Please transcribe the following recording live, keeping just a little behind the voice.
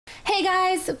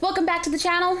guys, welcome back to the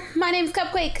channel. My name is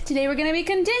Cupquake. Today we're going to be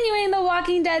continuing The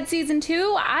Walking Dead Season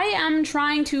 2. I am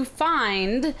trying to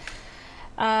find...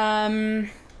 I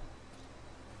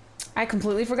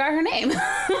completely forgot her name.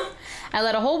 I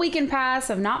let a whole weekend pass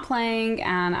of not playing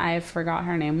and I forgot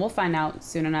her name. We'll find out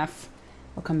soon enough.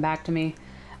 It'll come back to me.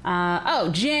 Oh,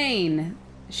 Jane.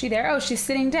 Is she there? Oh, she's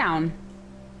sitting down.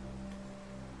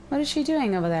 What is she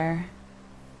doing over there?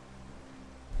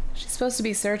 She's supposed to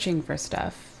be searching for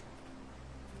stuff.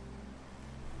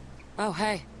 Oh,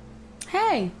 hey.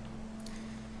 Hey.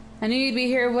 I knew you'd be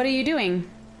here. What are you doing?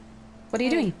 What are you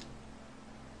doing?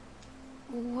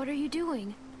 What are you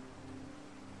doing?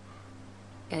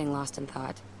 Getting lost in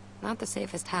thought. Not the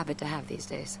safest habit to have these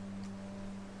days.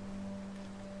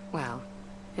 Well,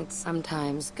 it's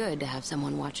sometimes good to have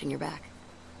someone watching your back.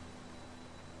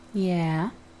 Yeah.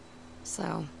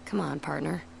 So, come on,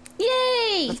 partner.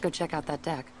 Yay! Let's go check out that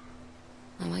deck.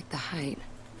 I like the height.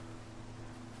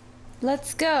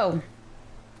 Let's go.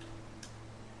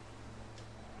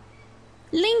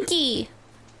 Linky!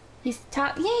 He's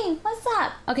Yay, what's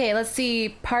up? Okay, let's see.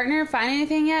 Partner, find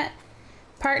anything yet?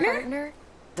 Partner? Partner?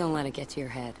 Don't let it get to your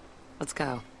head. Let's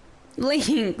go.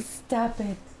 Link, stop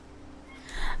it.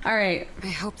 Alright. I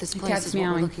hope this The place cat's is what we're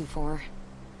meowing. looking for.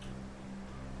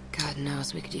 God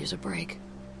knows we could use a break.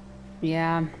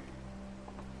 Yeah.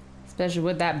 Especially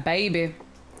with that baby.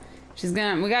 We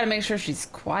gotta make sure she's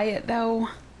quiet though.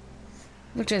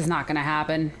 Which is not gonna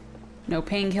happen. No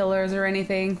painkillers or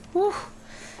anything. Whew.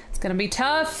 It's gonna be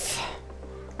tough.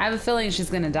 I have a feeling she's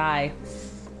gonna die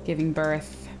giving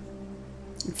birth.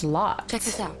 It's locked. Check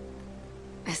this out.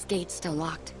 This gate's still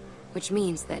locked, which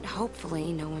means that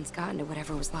hopefully no one's gotten to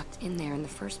whatever was locked in there in the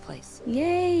first place.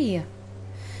 Yay.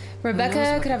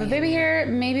 Rebecca could have a baby here.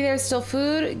 Maybe there's still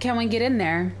food. Can we get in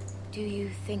there? Do you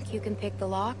think you can pick the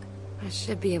lock? I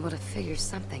should be able to figure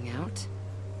something out.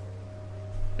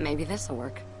 Maybe this'll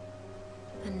work.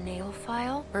 A nail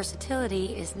file?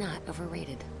 Versatility is not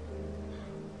overrated.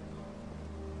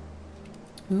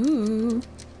 Ooh.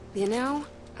 You know,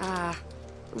 it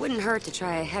wouldn't hurt to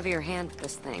try a heavier hand with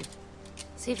this thing.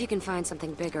 See if you can find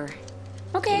something bigger.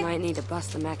 Okay. You might need to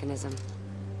bust the mechanism.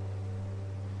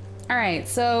 Alright,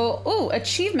 so, ooh,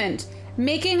 achievement.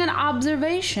 Making an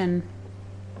observation.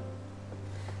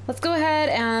 Let's go ahead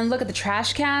and look at the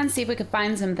trash can, see if we can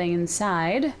find something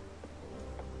inside.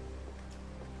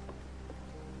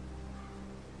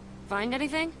 Find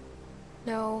anything?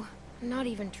 No, not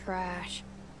even trash.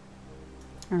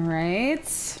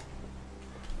 Alright.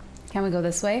 Can we go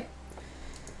this way?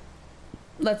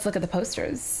 Let's look at the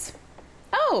posters.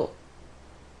 Oh!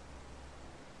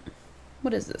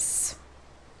 What is this?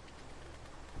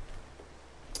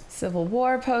 Civil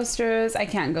War posters. I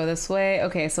can't go this way.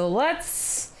 Okay, so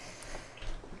let's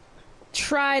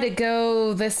try to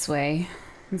go this way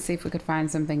and see if we could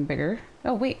find something bigger.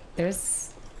 Oh, wait, there's...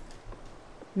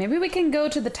 Maybe we can go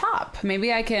to the top.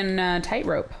 Maybe I can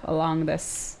tightrope along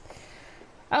this.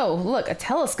 Oh, look, a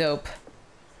telescope.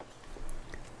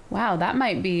 Wow, that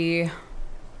might be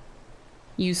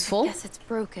useful. Guess it's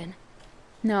broken.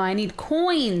 No, I need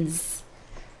coins.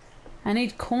 I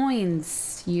need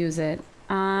coins to use it.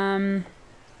 The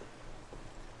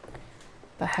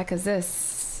heck is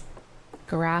this?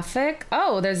 Graphic?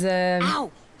 Oh, there's a...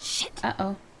 Ow! Shit!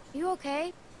 Uh-oh. You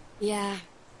okay? Yeah.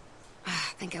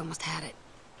 I think I almost had it.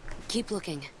 Keep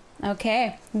looking.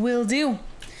 Okay, will do.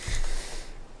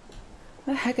 What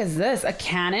the heck is this? A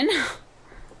cannon?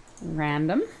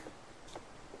 Random.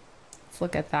 Let's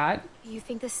look at that. You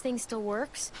think this thing still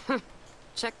works?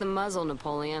 Check the muzzle,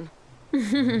 Napoleon.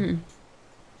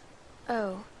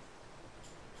 Oh.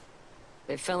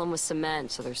 They fill them with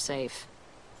cement, so they're safe.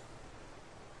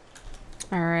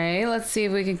 Alright, let's see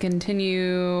if we can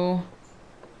continue.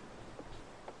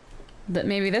 But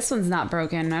maybe this one's not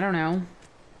broken. I don't know.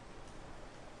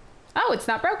 Oh, it's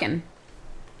not broken.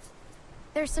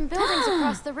 There's some buildings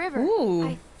across the river. Ooh.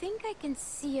 I think I can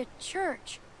see a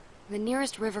church. The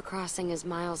nearest river crossing is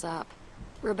miles up.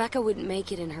 Rebecca wouldn't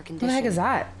make it in her condition. What the heck is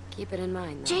that? Keep it in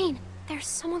mind, though. Jane, there's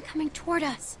someone coming toward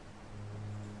us.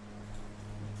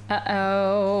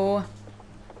 Uh-oh.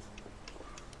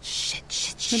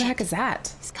 Shit. Who the heck is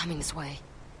that? He's coming this way.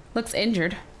 Looks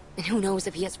injured. And who knows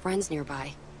if he has friends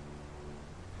nearby.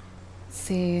 Let's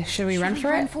see, should we run Should for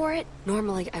we run it? for it?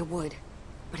 Normally I would,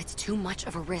 but it's too much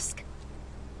of a risk.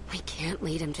 We can't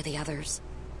lead him to the others.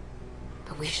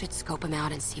 But we should scope him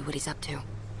out and see what he's up to.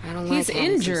 I don't He's like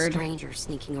having some injured. strangers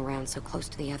sneaking around so close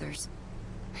to the others.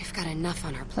 We've got enough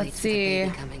on our plates Let's with see. a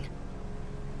baby coming.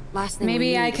 Last thing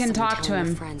Maybe we I need is can someone talk to telling him.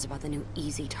 your friends about the new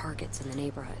easy targets in the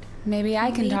neighborhood. Maybe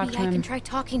I can talk to Maybe I him. can try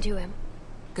talking to him.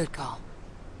 Good call.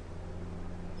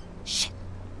 Shit.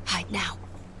 Hide. Now.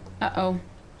 Uh-oh.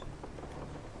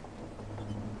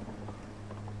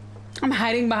 I'm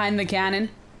hiding behind the cannon.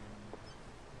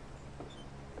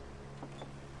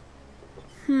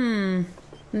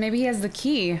 Maybe he has the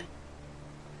key.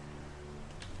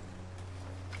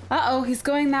 Uh-oh, he's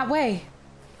going that way.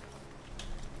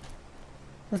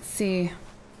 Let's see.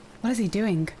 What is he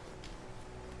doing?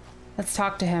 Let's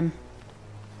talk to him.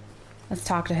 Let's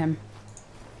talk to him.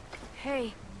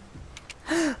 Hey,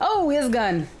 Oh, his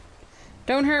gun.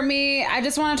 Don't hurt me. I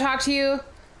just want to talk to you.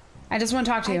 I just want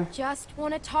to talk to you. I just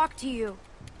want to talk to you.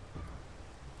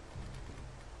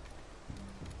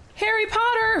 Harry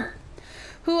Potter!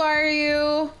 Who are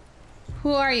you?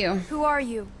 Who are you? Who are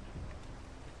you?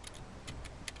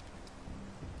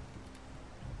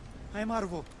 I'm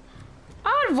Arvo.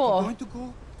 Arvo! Going to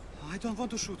go? I don't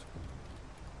want to shoot.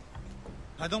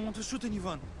 I don't want to shoot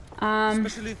anyone.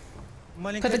 Especially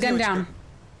маленькая Put the gun девочка.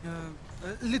 down.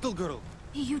 Little girl.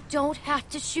 You don't have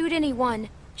to shoot anyone.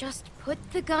 Just put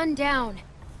the gun down.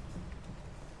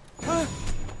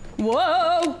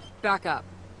 Whoa! Back up.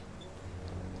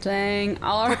 Dang.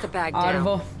 Put the bag down.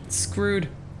 Arvo. Screwed.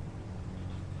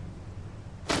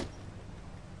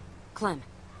 Clem,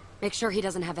 make sure he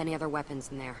doesn't have any other weapons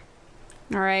in there.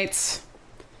 Alright.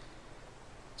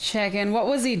 Check in. What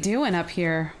was he doing up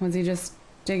here? Was he just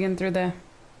digging through the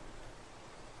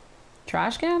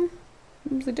trash can?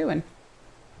 What was he doing?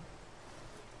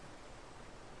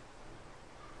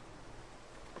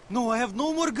 No, I have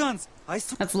no more guns.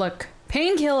 Let's look.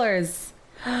 Painkillers.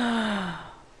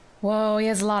 Whoa, he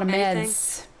has a lot of meds.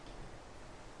 Anything?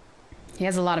 He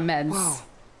has a lot of meds. Whoa.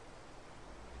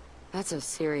 That's a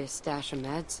serious stash of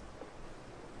meds.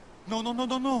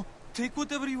 No. Take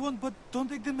whatever you want, but don't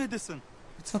take the medicine.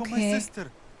 It's for my Okay. sister.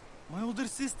 My older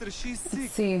sister, she's sick.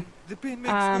 Let's see. The pain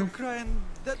makes her cry and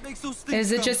that makes those things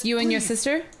Is it come. just you and your Please.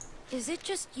 sister? Is it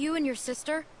just you and your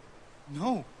sister?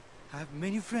 No. I have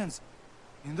many friends.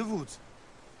 In the woods.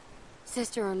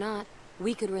 Sister or not,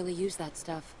 we could really use that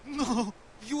stuff. No.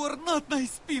 You are not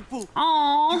nice people. You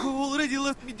Aww. have already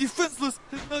left me defenseless,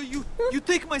 and now you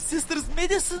take my sister's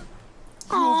medicine?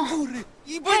 You Aw. horrid,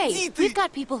 Hey, banditi. we've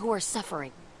got people who are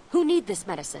suffering. Who need this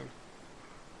medicine?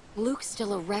 Luke's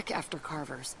still a wreck after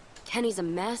Carver's. Kenny's a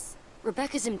mess.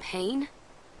 Rebecca's in pain.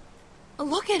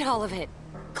 Look at all of it.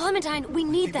 Clementine, we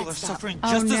need People that are stuff. suffering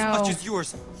Oh, just no. as much as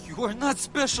yours. You are not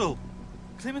special.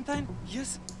 Clementine,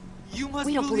 yes, you must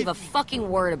We don't believe a me. fucking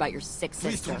word about your sick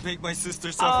Please sister. don't make my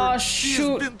sister suffer. She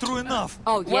shoot. has been through enough.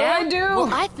 Oh, What'd yeah? I do?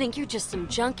 Well, I think you're just some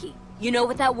junkie. You know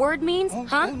what that word means, Oh,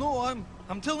 huh? oh, no,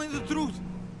 I'm telling the truth.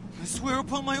 I swear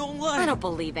upon my own life. I don't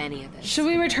believe any of this. Should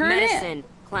we return it? Medicine,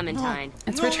 Clementine.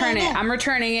 Let's No, return no, it. no. I'm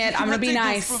returning it. You I'm gonna cannot be take that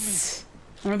nice.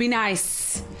 I'm gonna be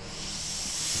nice.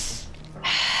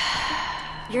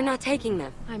 You're not taking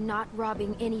them. I'm not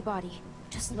robbing anybody.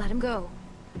 Just let him go.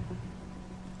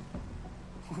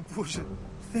 Oh, Боже.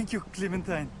 Thank you,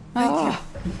 Clementine. Oh.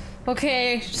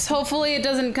 Okay, just hopefully it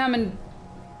doesn't come and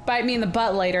bite me in the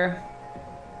butt later.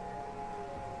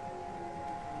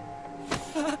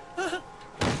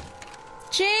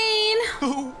 Jane!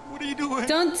 Oh, what are you doing?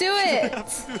 Don't do it!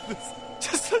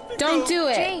 Just let me Don't go. do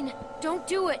it! Jane, don't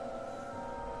do it.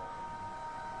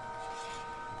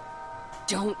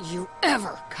 Don't you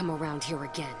ever come around here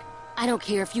again. I don't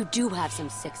care if you do have some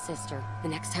sick sister. The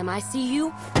next time I see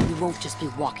you, you won't just be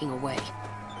walking away.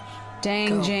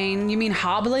 Dang, Go. Jane. You mean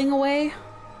hobbling away?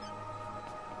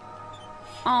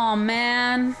 Aw,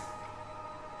 man.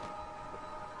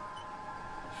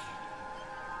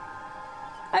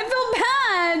 I feel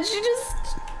bad. She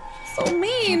just... so Can't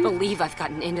mean. believe I've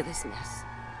gotten into this mess.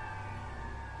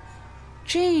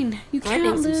 Jane, you can't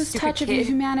Threatening some lose stupid touch of your kid.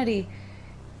 humanity.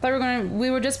 We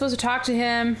were just supposed to talk to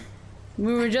him.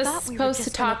 We were just Thought we were supposed to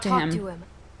just talk to gonna him. to him.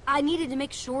 I needed to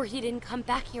make sure he didn't come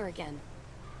back here again.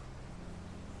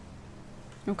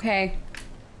 Okay.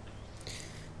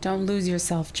 Don't lose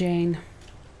yourself, Jane.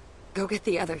 Go get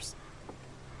the others.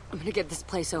 I'm gonna get this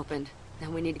place opened.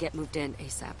 Then we need to get moved in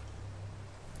ASAP.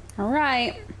 All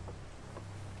right.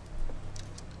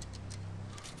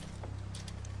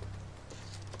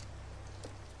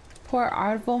 Poor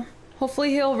Arvel.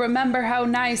 Hopefully he'll remember how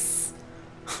nice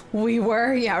we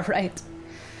were. Yeah, right.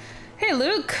 Hey,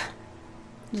 Luke.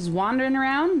 Just wandering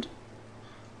around.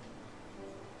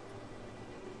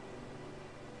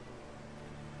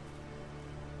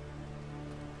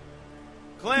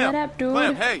 Clem! What up, dude?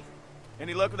 Clem, hey!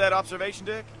 Any luck with that observation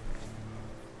deck?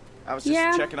 I was just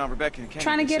Yeah. checking on Rebecca and Kenny.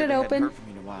 Trying to They get said it they hadn't open. heard from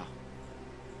you in a while.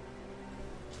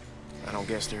 I don't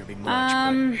guess there'd be much,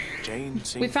 but Jane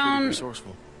seemed we found- pretty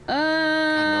resourceful.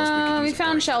 knows we could We use a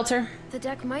found break. shelter. The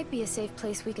deck might be a safe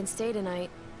place we can stay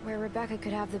tonight, where Rebecca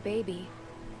could have the baby.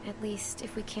 At least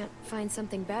if we can't find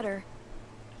something better.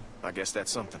 I guess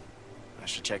that's something. I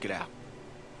should check it out.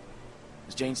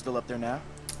 Is Jane still up there now?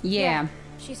 Yeah.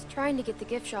 She's trying to get the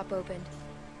gift shop opened.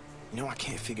 You know, I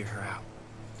can't figure her out.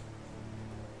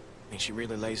 I mean, she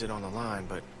really lays it on the line,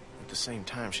 but at the same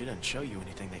time, she doesn't show you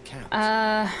anything that counts.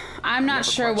 I'm not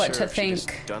sure what to if she think.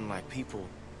 just done like people,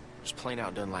 just plain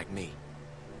out done like me.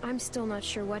 I'm still not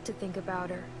sure what to think about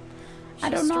her. She's I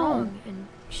don't know. strong, and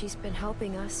she's been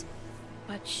helping us,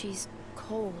 but she's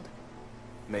cold.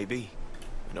 Maybe.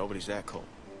 But nobody's that cold.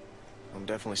 I'm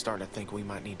definitely starting to think we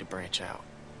might need to branch out.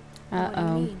 What do you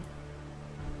mean?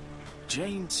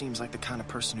 Jane seems like the kind of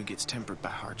person who gets tempered by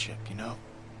hardship, you know?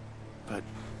 But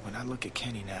when I look at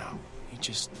Kenny now,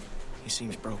 he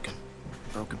seems broken.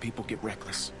 Broken people get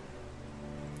reckless.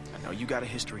 I know you got a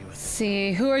history with him.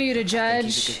 See, who are you to I think judge?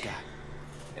 he's a good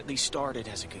guy. At least started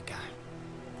as a good guy.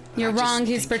 But You're I just wrong,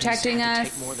 he's think protecting had to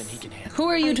us. take more than he can handle. Who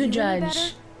are you to any judge?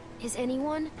 better? Is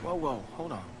anyone? Whoa,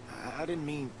 hold on. I didn't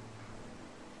mean...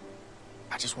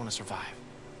 I just want to survive.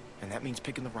 And that means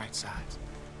picking the right sides.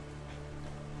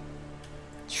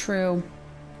 True.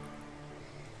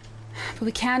 But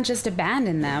we can't just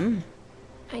abandon them.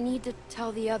 I need to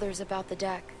tell the others about the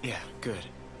deck. Yeah, good.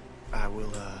 I'll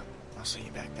see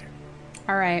you back there.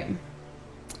 Alright.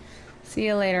 See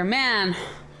you later. Man.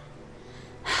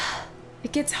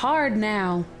 It gets hard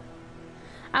now.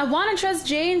 I want to trust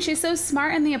Jane. She's so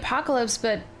smart in the apocalypse,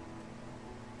 but...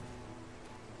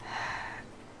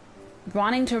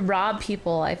 wanting to rob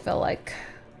people, I feel like...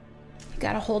 you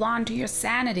gotta hold on to your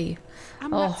sanity.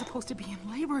 I'm not supposed to be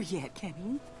in labor yet,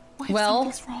 Kenny. What if Well,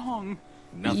 something's wrong?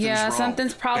 Nothing's yeah, wrong.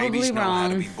 something's probably Babies know how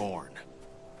to wrong. be born.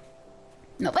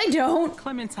 No, they don't.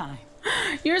 Clementine.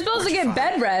 You're supposed to get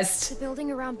bed The rest.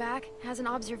 building around back has an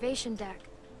observation deck.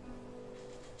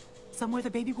 Somewhere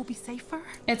the baby will be safer?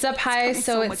 It's up high, Coming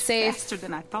so much it's safe. faster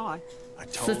than I thought. I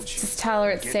So told let's you. just tell her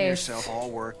it's Getting safe. yourself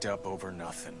all worked up over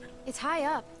nothing. It's high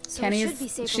up, so it should be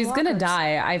Kenny's... safe for she's gonna walkers.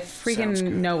 die. I Sounds freaking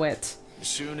good. know it. As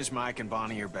soon as Mike and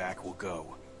Bonnie are back, we'll go.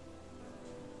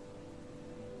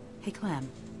 Hey, Clem.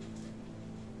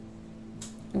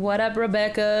 What up,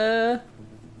 Rebecca?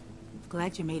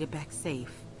 Glad you made it back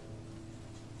safe.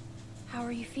 How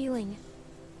are you feeling?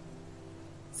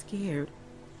 Scared.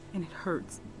 And it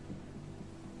hurts.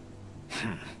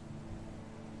 I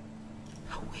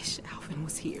wish Alvin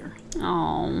was here.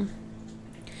 Oh.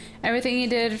 Everything he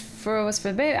did was for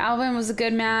the baby. Alvin was a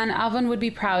good man. Alvin would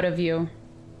be proud of you.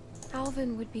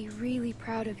 Alvin would be really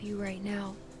proud of you right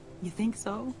now. You think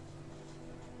so?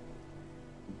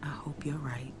 I hope you're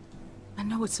right. I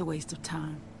know it's a waste of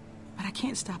time, but I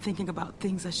can't stop thinking about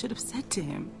things I should have said to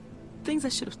him. Things I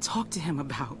should have talked to him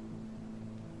about.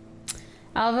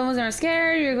 Alvin was never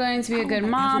scared. You're going to be a good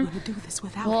mom. How do this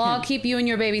without Well, him? I'll keep you and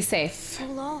your baby safe.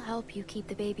 We'll all help you keep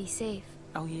the baby safe.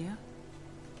 Oh, yeah?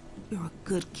 You're a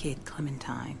good kid,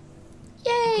 Clementine.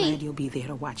 Yay! Glad you'll be there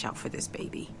to watch out for this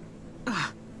baby.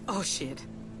 Oh, shit.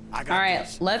 I got All right,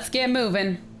 this. let's get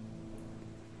moving.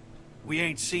 We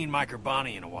ain't seen Mike or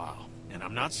Bonnie in a while, and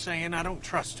I'm not saying I don't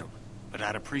trust them, but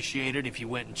I'd appreciate it if you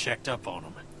went and checked up on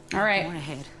them. All Go right.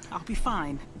 ahead. I'll be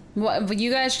fine. Well,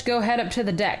 you guys should go head up to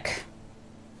the deck.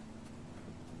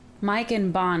 Mike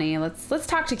and Bonnie. Let's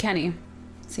talk to Kenny.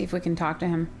 See if we can talk to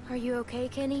him. Are you okay,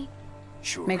 Kenny?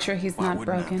 Sure. Make sure he's Why not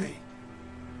wouldn't I broken. be?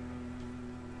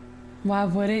 Why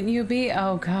wouldn't you be?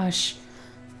 Oh gosh.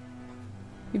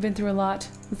 You've been through a lot.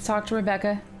 Let's talk to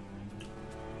Rebecca.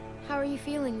 How are you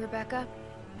feeling, Rebecca?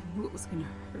 I knew it was gonna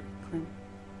hurt, Clem.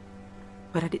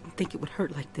 But I didn't think it would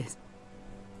hurt like this.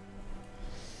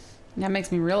 That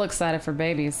makes me real excited for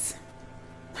babies.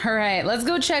 All right, let's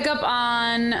go check up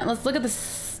on... let's look at the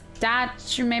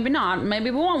statue. Maybe not. Maybe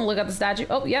we won't look at the statue.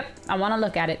 Oh, yep. I want to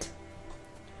look at it.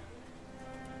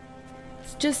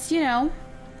 It's just, you know...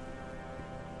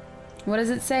 what does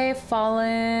it say?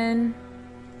 Fallen...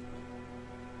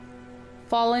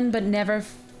 fallen but never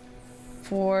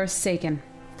forsaken.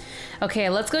 Okay,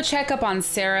 let's go check up on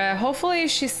Sarah. Hopefully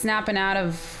she's snapping out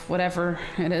of whatever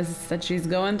it is that she's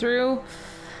going through.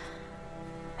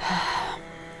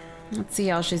 Let's see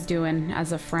how she's doing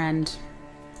as a friend.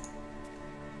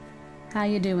 How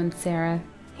you doing, Sarah?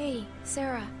 Hey,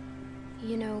 Sarah.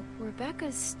 You know,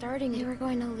 Rebecca's starting They to... were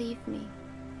going to leave me,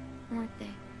 weren't they?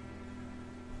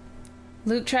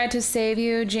 Luke tried to save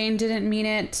you. Jane didn't mean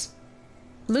it.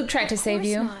 Luke tried to save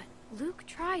you. Of course not. Luke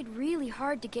tried really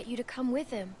hard to get you to come with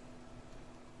him.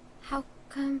 How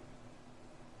come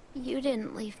you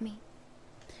didn't leave me?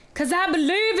 'Cause I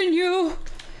believe in you.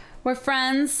 We're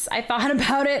friends. I thought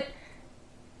about it.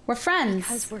 We're friends.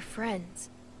 Because we're friends.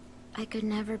 I could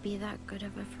never be that good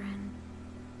of a friend.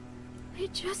 I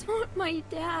just want my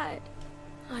dad.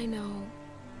 I know.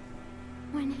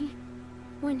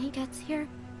 When he gets here,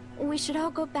 we should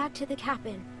all go back to the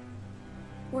cabin.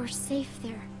 We're safe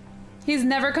there. He's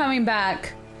never coming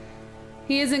back.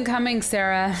 He isn't coming,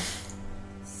 Sarah.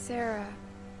 Sarah,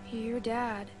 your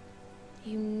dad.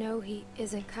 You know he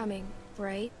isn't coming,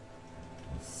 right?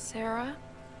 Sarah?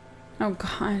 Oh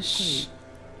gosh. Hey,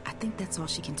 I think that's all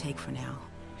she can take for now.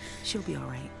 She'll be all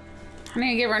right. I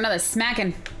need to give her another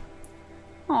smacking.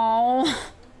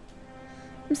 Oh,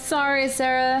 I'm sorry,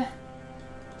 Sarah.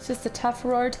 It's just a tough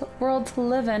world to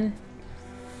live in.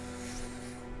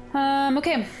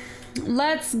 Okay.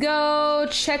 Let's go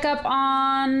check up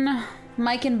on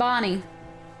Mike and Bonnie.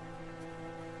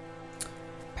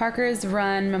 Parker's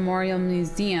Run Memorial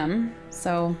Museum.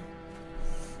 So,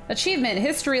 achievement,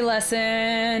 history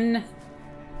lesson.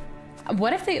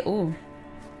 What if they... Ooh.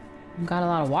 Got a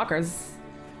lot of walkers.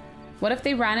 What if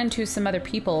they ran into some other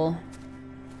people?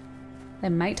 They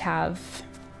might have...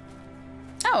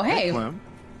 Oh, hey. Clem.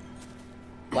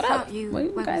 What up? What are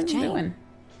you guys doing?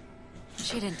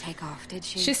 She didn't take off, did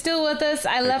she? She's still with us.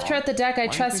 I left her at the deck. I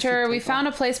trust her. We found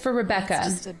a place for Rebecca.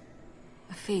 It's just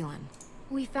a feeling.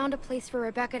 We found a place for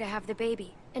Rebecca to have the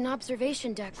baby. An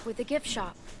observation deck with a gift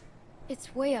shop.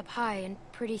 It's way up high and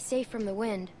pretty safe from the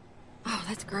wind. Oh,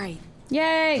 that's great.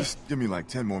 Yay! Just give me like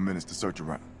 10 more minutes to search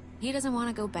around. He doesn't want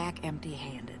to go back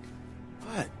empty-handed.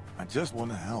 What? I just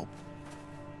want to help.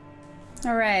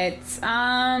 All right.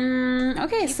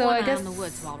 Okay, Keep so one I eye guess on the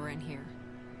woods while we're in here.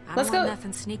 I Let's don't want go-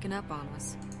 nothing sneaking up on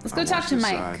us. let's go I'll talk watch to this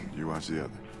Mike. side, you watch the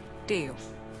other. Deal.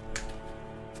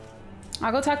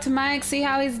 I'll go talk to Mike, see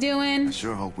how he's I doing.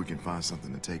 sure hope we can find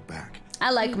something to take back.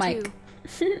 I like Me Mike.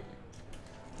 too.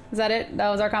 Is that it? That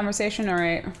was our conversation? All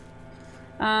right.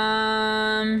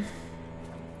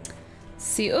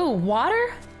 See, oh,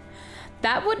 water?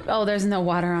 That would, oh, there's no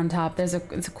water on top. It's a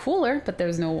cooler, but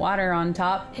there's no water on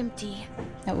top. Empty.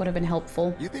 That would have been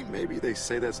helpful. You think maybe they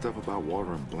say that stuff about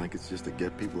water and blankets just to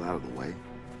get people out of the way?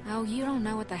 Oh, you don't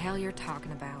know what the hell you're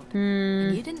talking about.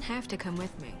 And you didn't have to come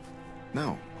with me.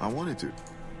 No, I wanted to.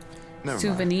 Never mind.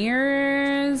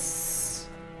 Souvenirs.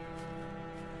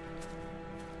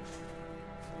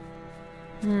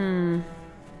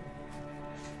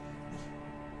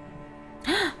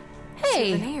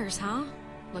 Hey! Souvenirs, huh?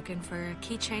 Looking for a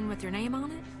keychain with your name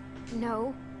on it?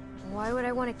 No. Why would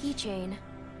I want a keychain?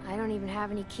 I don't even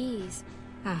have any keys.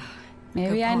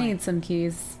 Maybe Good I point. need some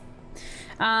keys.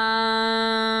 Okay,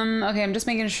 I'm just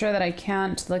making sure that I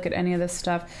can't look at any of this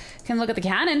stuff. Can look at the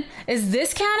cannon. Is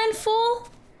this cannon full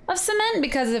of cement?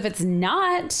 Because if it's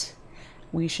not,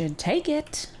 we should take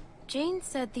it. Jane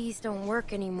said these don't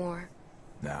work anymore.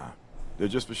 Nah, they're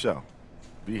just for show.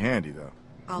 Be handy, though.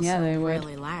 Also Yeah, they would.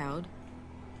 really loud.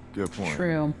 Good point.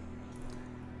 True.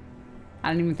 I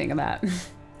didn't even think of that.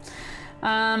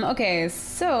 Okay,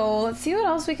 so let's see what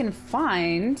else we can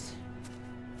find.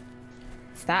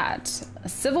 What's that? A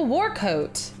Civil War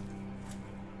coat.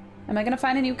 Am I gonna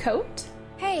find a new coat?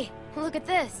 Hey, look at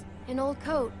this. An old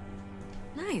coat.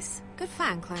 Nice. Good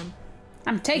find, Clem.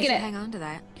 I'm You taking should it. hang on to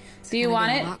that. It's Do you gonna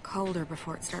want get it? A lot colder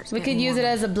before it starts. We getting could use it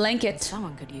warmer. as a blanket.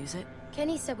 Someone could use it,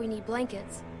 Kenny said we need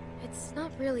blankets. It's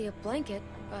not really a blanket,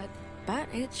 but but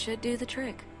it should do the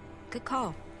trick. Good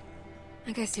call.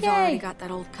 I guess you've Yay. already got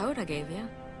that old coat I gave you.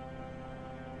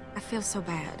 I feel so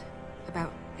bad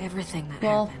about everything that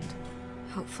Well- happened.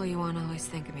 Hopefully you won't always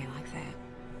think of me like that.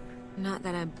 Not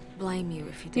that I blame you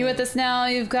if you do. You with us now?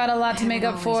 You've got a lot to make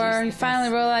up haven't for. always You used the finally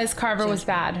best realized Carver was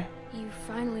bad. you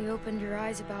finally opened your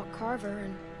eyes about Carver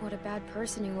and what a bad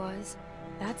person he was.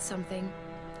 That's something.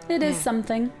 It is Yeah.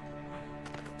 something.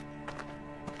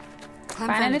 Clem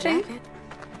Find found a anything? jacket?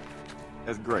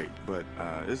 That's great, but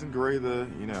isn't Gray the,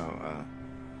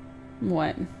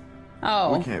 What?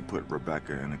 Oh. we can't put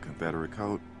Rebecca in a Confederate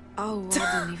coat. Oh,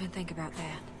 I didn't even think about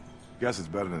that. Guess it's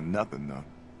better than nothing, though.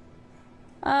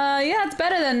 Yeah, it's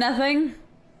better than nothing.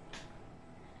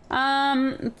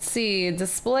 Let's see.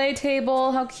 Display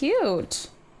table. How cute.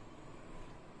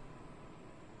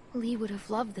 Lee would have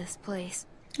loved this place.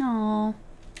 Oh.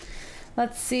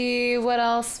 Let's see what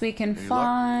else we can Any luck?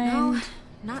 find. No,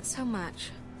 not so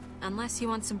much. Unless you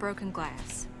want some broken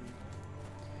glass.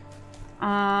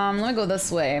 Let me go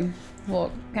this way.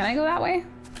 Well, can I go that way?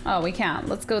 Oh, we can't.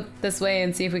 Let's go this way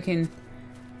and see if we can...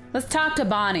 Let's talk to Do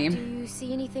Bonnie. you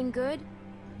see anything good?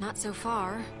 Not so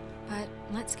far, but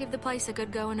let's give the place a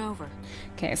good going over.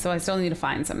 Okay, so I still need to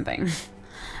find something.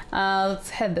 Let's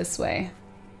head this way.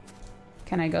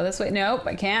 Can I go this way? Nope,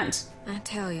 I can't. I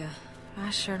tell you, I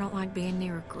sure don't like being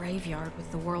near a graveyard with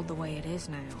the world the way it is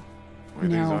now. Where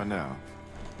things No. are now.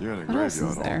 You're in a What else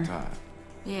is graveyard all there? the time.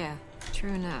 Yeah,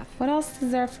 true enough. What else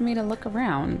is there for me to look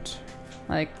around?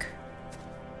 Like,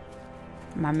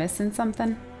 am I missing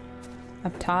something?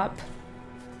 Up top.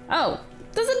 Oh,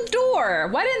 there's a door.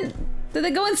 Why did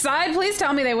they go inside? Please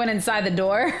tell me they went inside the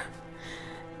door.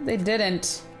 They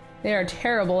didn't. They are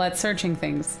terrible at searching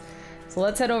things. So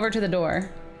let's head over to the door.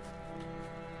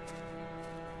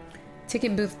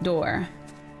 Ticket booth door.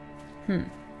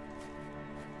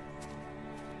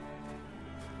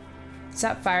 Is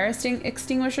that fire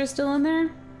extinguisher still in there?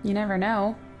 You never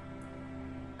know.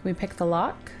 Can we pick the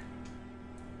lock?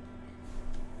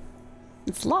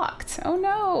 It's locked. Oh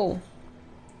no.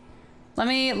 Let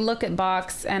me look at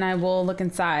box and I will look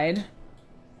inside.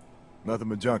 Nothing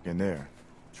but junk in there.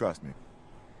 Trust me.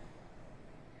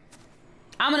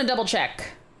 I'm gonna double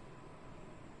check.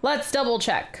 Let's double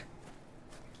check.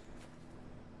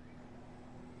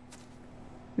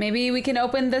 Maybe we can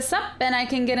open this up and I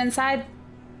can get inside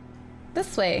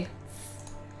this way.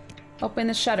 Open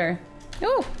the shutter.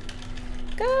 Ooh!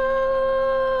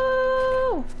 Go!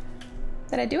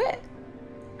 Did I do it?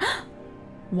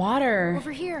 Water.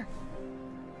 Over here.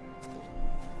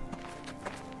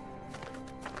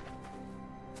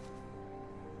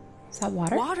 Is that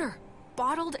water? Water.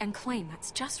 Bottled and clean.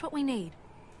 That's just what we need.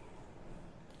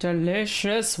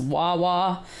 Delicious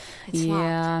Wawa. It's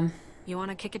yeah. locked. You want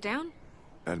to kick it down?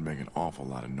 That'd make an awful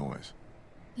lot of noise.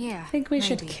 Yeah. I think we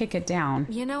should maybe. kick it down.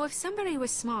 You know, if somebody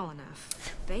was small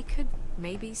enough, they could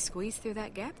maybe squeeze through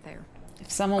that gap there.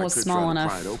 If someone was I could small try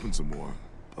enough. To pry it open some more,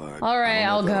 but All right,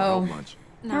 I'll go.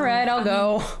 No, All right, I'll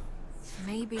go.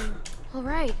 Maybe. All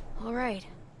right.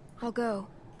 I'll go.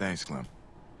 Thanks, Clem.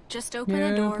 Just open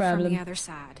No a door problem. from the other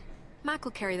side. Mike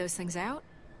will carry those things out.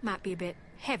 Might be a bit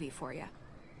heavy for you.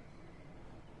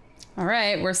 All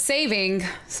right, we're saving,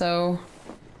 so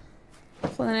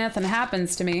hopefully nothing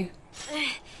happens to me.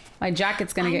 My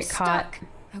jacket's gonna get caught. Stuck.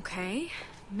 Okay.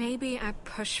 Maybe I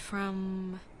push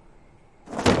from...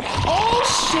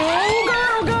 Oh shit!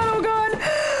 Oh god! Oh god! Oh god!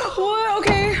 What?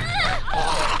 Okay.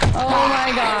 Oh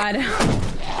my god!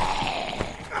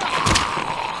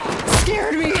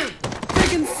 Scared me.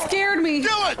 Freaking scared me. Do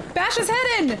it! Bash his head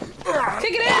in.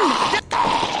 Kick it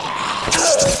in.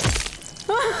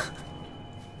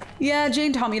 Yeah,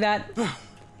 Jane taught me that.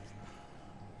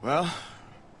 Well,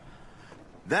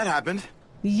 that happened.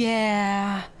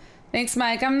 Yeah. Thanks,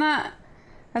 Mike. I'm not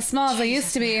as small as I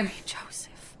used to be. Mary,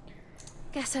 Joseph.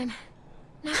 Guess I'm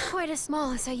not quite as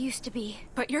small as I used to be.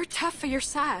 But you're tough for your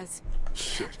size.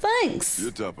 Shit. Thanks.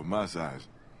 You're tough for my size.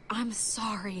 I'm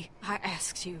sorry I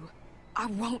asked you. I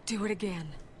won't do it again.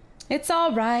 It's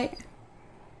all right.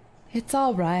 It's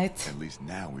all right. At least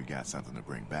now we got something to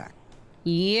bring back.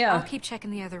 I'll Yeah. keep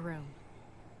checking the other room.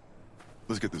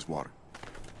 Let's get this water.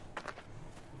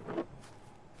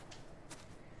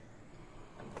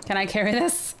 Can I carry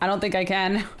this? I don't think I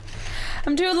can.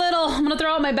 I'm too little. I'm gonna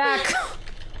throw out my back.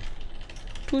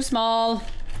 Too small.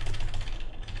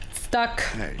 Stuck.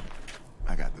 Hey,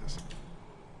 I got this.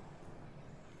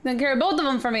 Then carry both of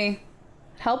them for me.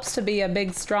 Helps to be a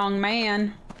big, strong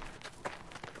man.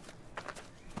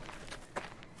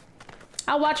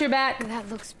 I'll watch your back. That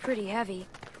looks pretty heavy.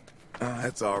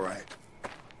 That's all right.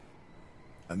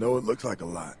 I know it looks like a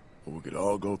lot, but we could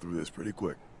all go through this pretty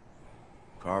quick.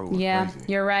 Carver was Yeah, crazy.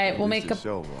 you're right. At We'll least make his a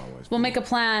shelves were always we'll full. make a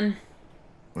plan.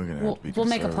 We're gonna have we'll- to be we'll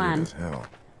make a plan. conservative as hell.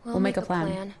 We'll make a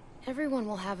plan. Everyone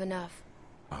will have enough.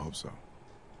 I hope so.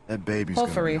 That baby's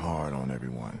Hopefully. gonna be hard on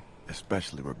everyone,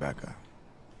 especially Rebecca.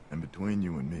 And between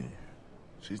you and me,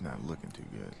 she's not looking too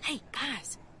good. Hey,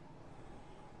 guys.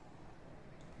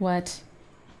 What?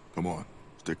 Come on,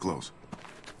 stick close.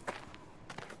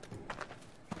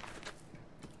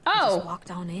 Just Oh,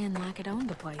 walked on in like it owned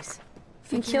the place.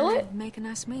 And kill Figured it? I'd make a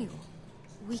nice meal.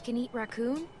 We can eat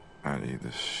raccoon? I'd eat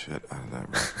the shit out of that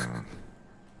raccoon.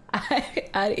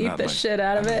 I'd eat Not the like- shit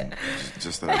out of I it. mean,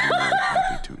 just that I'd be really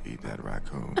happy to eat that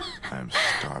raccoon. I'm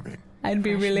starving. I'd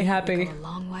be Fresh really meat would happy. Go a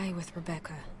long way with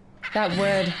Rebecca. That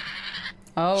would.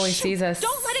 Oh, he sees us.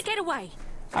 Don't let it get away.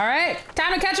 All right,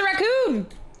 time to catch a raccoon.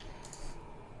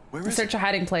 Where is Search a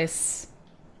hiding place.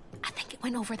 I think it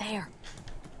went over there.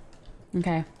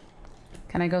 Okay.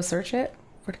 Can I go search it?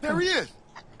 Where'd it There go? he is!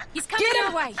 He's coming Get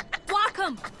him! our way. Block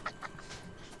him.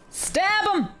 Stab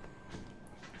him!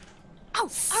 Oh,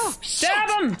 Stab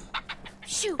shit. him!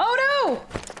 Shoot. Oh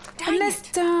no! I Dang missed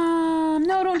it. him.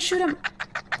 No, don't shoot him.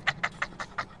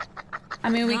 I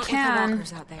mean, we Not with the can,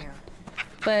 walkers out there.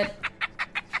 but...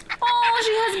 Oh,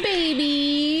 she has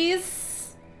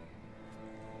babies.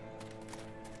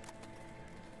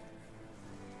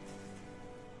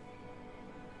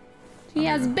 She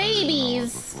has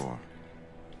babies. Before.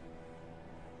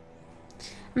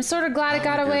 I'm sort of glad it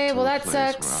got I get away. to Well, a that place where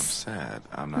I'm sucks. sad.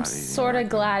 I'm not I'm eating sort of raccoon.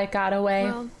 glad it got away.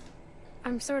 Well,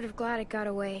 I'm sort of glad it got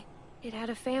away. It had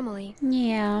a family.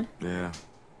 Yeah. Yeah,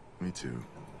 Me too.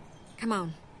 Come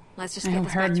on. Let's just I get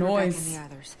this back heard to Rebecca noise. and the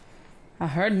others. I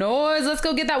heard noise. Let's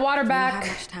go get that water We don't have back.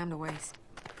 much time to waste.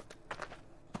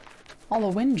 All the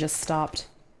wind just stopped.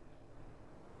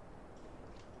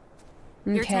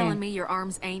 Okay. You're telling me your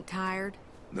arms ain't tired?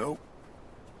 Nope.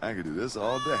 I could do this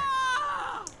all day.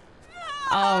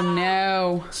 Oh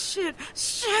no. Shit.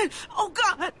 Oh,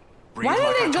 God. Breathe Why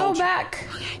like did I it go told you. back?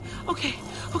 Okay.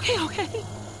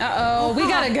 Uh-oh, we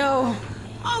gotta go.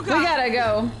 Oh, God. We gotta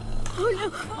go. Oh, no.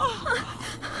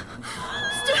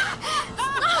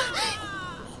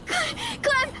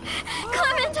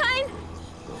 Clementine!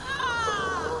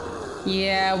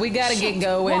 Yeah, we gotta get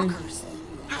going. Walkers.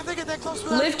 How'd they get that close?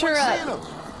 Lift her up.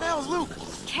 Hell's Luke.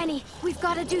 Kenny, we've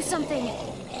got to do something.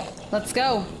 Let's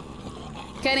go.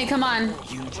 Kenny, come on.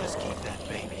 You just keep that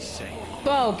baby safe.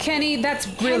 Whoa, Kenny, that's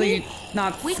really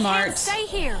not We smart. can't stay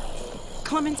here.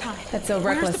 Clementine. That's so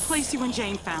Where's reckless. the place you and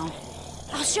Jane found?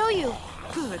 I'll show you.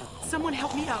 Good. Someone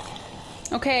help me up.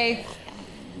 Okay.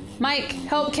 Mike,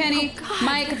 help Kenny. Oh, God,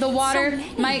 Mike, the there's water. so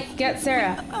many. Mike, get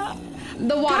Sarah.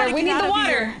 The water. Gotta We get need out the of water.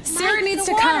 here. Sarah Mike, needs the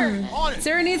to water. come. On it.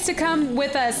 Sarah needs to come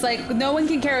with us. Like, no one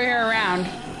can carry her around.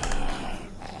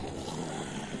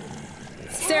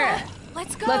 Sarah,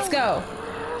 Let's go. let's go.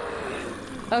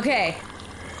 Okay.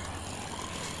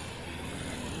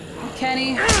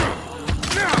 Kenny.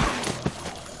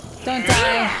 Don't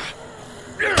die.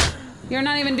 You're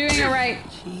not even doing it right.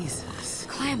 Jesus.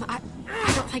 Clem, I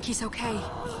don't think he's okay.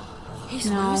 He's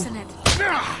No. losing it.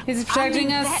 He's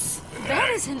protecting I mean, us. That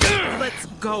isn't... Let's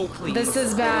go, please. This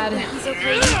is bad. He's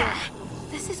okay either.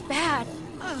 This is bad.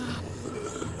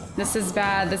 This is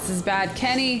bad. This is bad.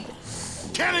 Kenny.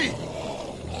 Kenny!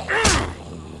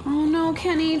 Oh no,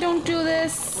 Kenny, don't do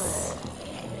this.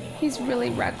 He's really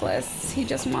reckless. He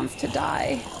just wants to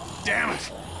die. Damn it!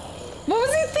 What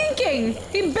was he thinking?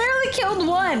 He barely killed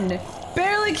one.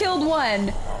 Barely killed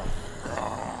one.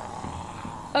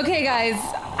 Okay, guys.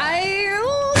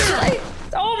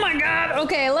 Oh my god.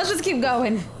 Okay, let's just keep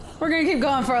going. We're gonna keep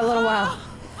going for a little while.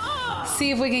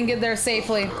 See if we can get there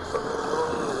safely.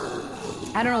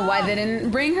 I don't know why they didn't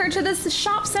bring her to this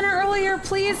shop center earlier,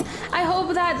 please. I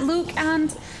hope that Luke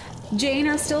and Jane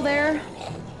are still there.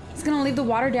 He's gonna leave the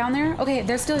water down there. Okay,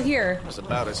 they're still here. It was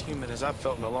about as human as I've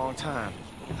felt in a long time.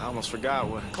 I almost forgot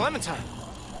what... Clementine!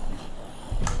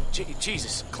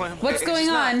 Jesus, Clem. What's it's going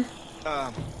not- on?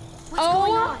 What's going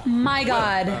Oh on? my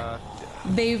god.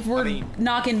 They were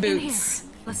knocking In here. boots.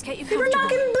 Let's get you They were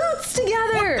comfortable. knocking boots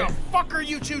together. What the fuck are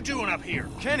you two doing up here?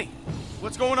 Kenny,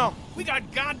 what's going on? We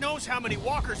got God knows how many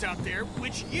walkers out there,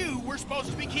 which you were supposed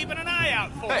to be keeping an eye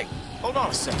out for. Hey, hold on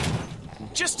a second.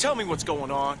 Just tell me what's going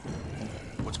on.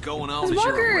 What's going on? Those is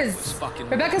you're a walkers. reckless fucking...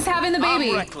 Rebecca's having the baby.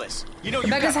 I'm reckless. You know,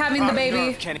 Rebecca's you got having the a baby.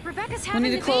 nerve, Kenny. Rebecca's We having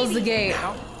need to close the baby. gate.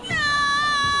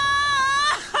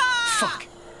 Fuck.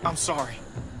 I'm sorry.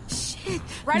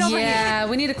 Right over here. Yeah,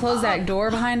 we need to close that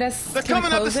door behind us. They're Can we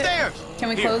coming up the close it? stairs. Can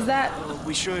we Here. close that?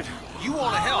 We should. You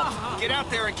want to help? Get out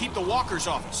there and keep the walkers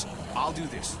off us. I'll do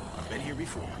this. I've been here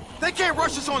before. They can't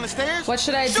rush us on the stairs. What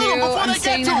should I Shoot do? 'em before I'm they get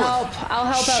staying to us. help. I'll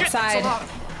help Shit, that's a outside. lot.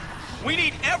 We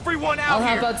need everyone out I'll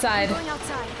here. help outside. Going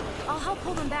outside. I'll help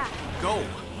pull them back. Go.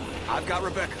 I've got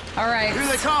Rebecca. All right. Here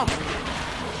they come.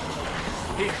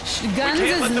 Here. Guns We can't let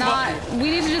is them up not. here.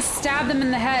 We need to just stab them in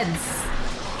the heads.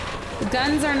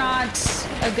 Guns are not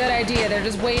a good idea. They're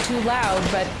just way too loud.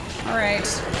 But all right.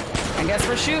 I guess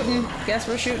we're shooting. Guess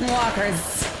we're shooting walkers.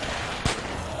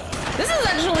 This is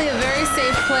actually a very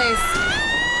safe place.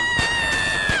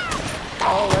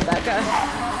 Oh, Rebecca.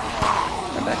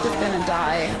 Rebecca's gonna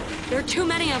die. There are too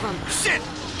many of them. Shit!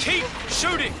 Keep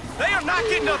shooting. They are not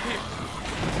getting up here.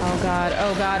 Oh god.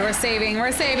 Oh god. We're saving.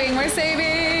 We're saving. We're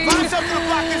saving. Find something to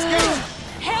block this gate.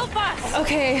 Help us!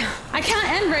 Okay. I can't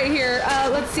end right here.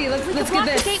 Let's see. Let's get Block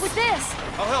this. the gate with this.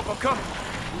 I'll help. I'm coming.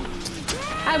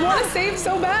 I want to save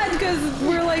so bad because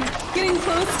we're like getting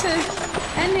close to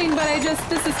ending, but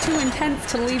this is too intense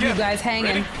to leave you guys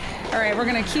hanging. All right, we're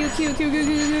gonna Q.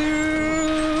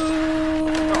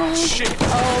 Oh shit!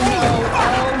 Oh no!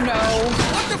 Oh no!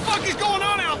 What the fuck is going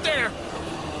on out there?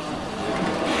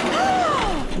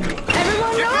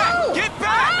 Everyone, no! Get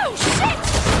back! Oh, shit!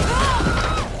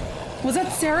 Was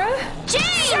that Sarah? Jane!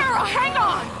 Sarah, hang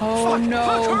on! Oh Fuck,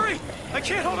 no! hurry! I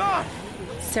can't hold on.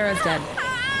 Sarah's dead.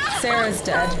 Sarah's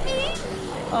dead.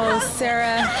 Oh,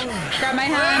 Sarah! Grab my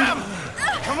hand!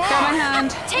 Come on! Grab my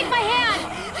hand! Take my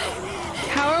hand.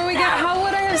 How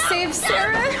would I have saved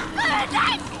Sarah?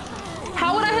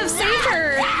 How would I have saved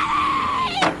her?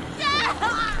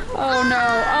 Oh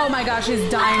no! Oh my gosh, she's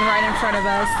dying right in front of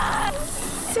us.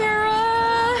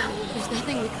 Sarah! There's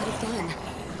nothing we could have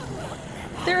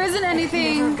done. There isn't Never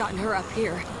anything. have gotten her up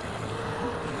here.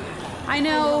 I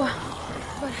know.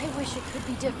 But I wish it could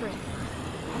be different.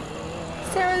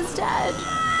 Sarah's dead.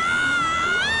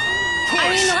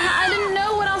 I didn't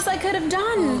know what else I could have done.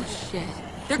 Oh, shit.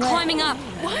 They're climbing up.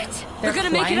 What? They're gonna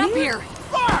climbing? make it up here.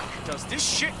 Fuck! Does this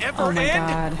shit ever Oh my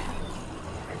end?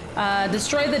 god.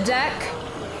 Destroy the deck.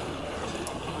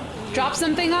 Drop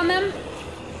something on them.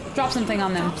 Drop something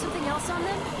on them. Drop something else on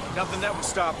them? Nothing that would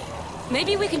stop them.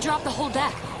 Maybe we can drop the whole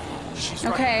deck. She's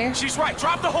right. Okay. She's right.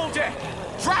 Drop the whole deck.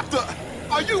 Drop the...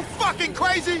 Are you fucking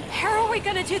crazy? How are we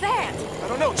gonna do that? I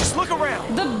don't know. Just look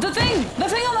around. The thing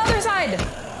on the other side.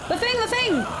 The thing.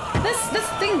 This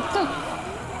thing.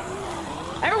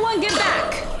 Everyone get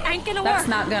back. Ain't gonna work. That's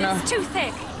not gonna. It's too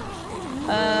thick.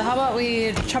 How about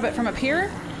we chop it from up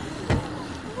here?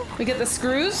 We get the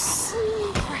screws.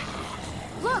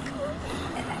 Look!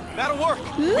 That'll work.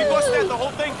 We bust that, the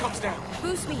whole thing comes down.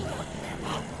 Boost me.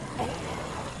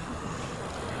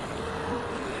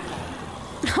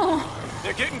 Oh.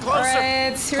 They're getting closer. All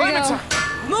right, here we go.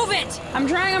 Move it! I'm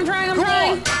trying. I'm trying.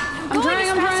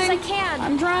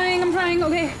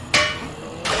 Okay.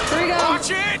 Here we go.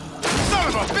 Watch it! Son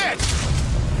of a bitch!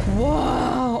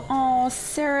 Whoa. Oh,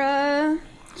 Sarah.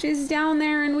 She's down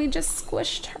there and we just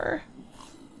squished her.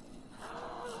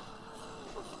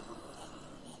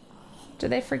 Did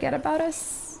they forget about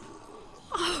us?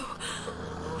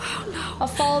 Oh no. A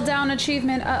fall down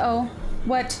achievement. Uh-oh.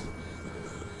 What?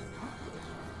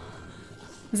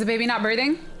 Is the baby not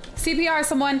breathing? CPR,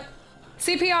 someone.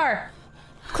 CPR.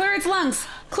 Clear its lungs.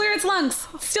 Clear its lungs.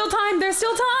 Still time. There's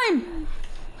still time.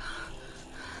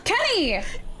 Kenny!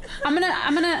 I'm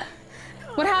gonna...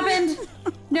 What happened?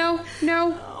 No.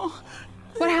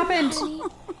 What happened?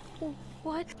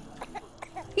 What?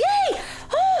 Yay!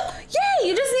 Oh, yay!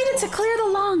 You just needed to clear the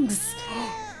lungs.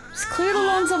 Just clear the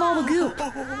lungs of all the goop.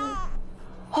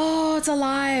 Oh, it's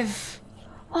alive.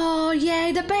 Oh,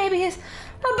 yay! The baby is a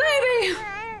baby.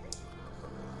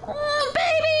 Oh,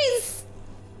 babies!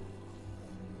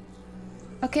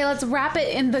 Okay, let's wrap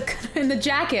it in the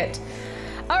jacket.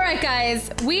 All right, guys,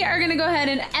 we are gonna go ahead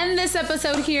and end this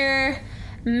episode here.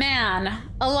 Man,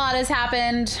 a lot has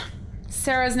happened.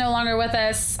 Sarah's no longer with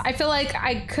us. I feel like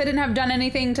I couldn't have done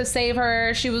anything to save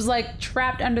her. She was like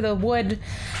trapped under the wood.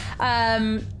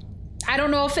 I don't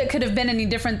know if it could have been any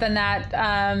different than that.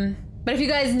 But if you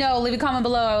guys know, leave a comment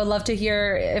below. I would love to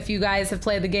hear if you guys have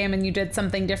played the game and you did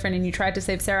something different and you tried to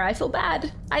save Sarah. I feel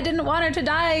bad. I didn't want her to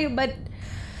die, but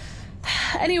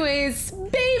anyways,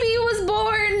 baby was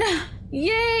born.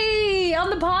 Yay! On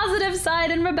the positive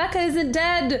side, and Rebecca isn't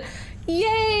dead.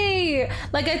 Yay!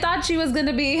 Like I thought she was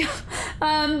gonna be. But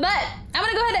I'm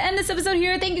gonna go ahead and end this episode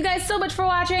here. Thank you guys so much for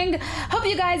watching. Hope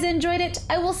you guys enjoyed it.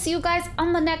 I will see you guys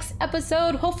on the next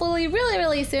episode, hopefully really,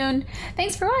 really soon.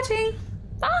 Thanks for watching.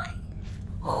 Bye!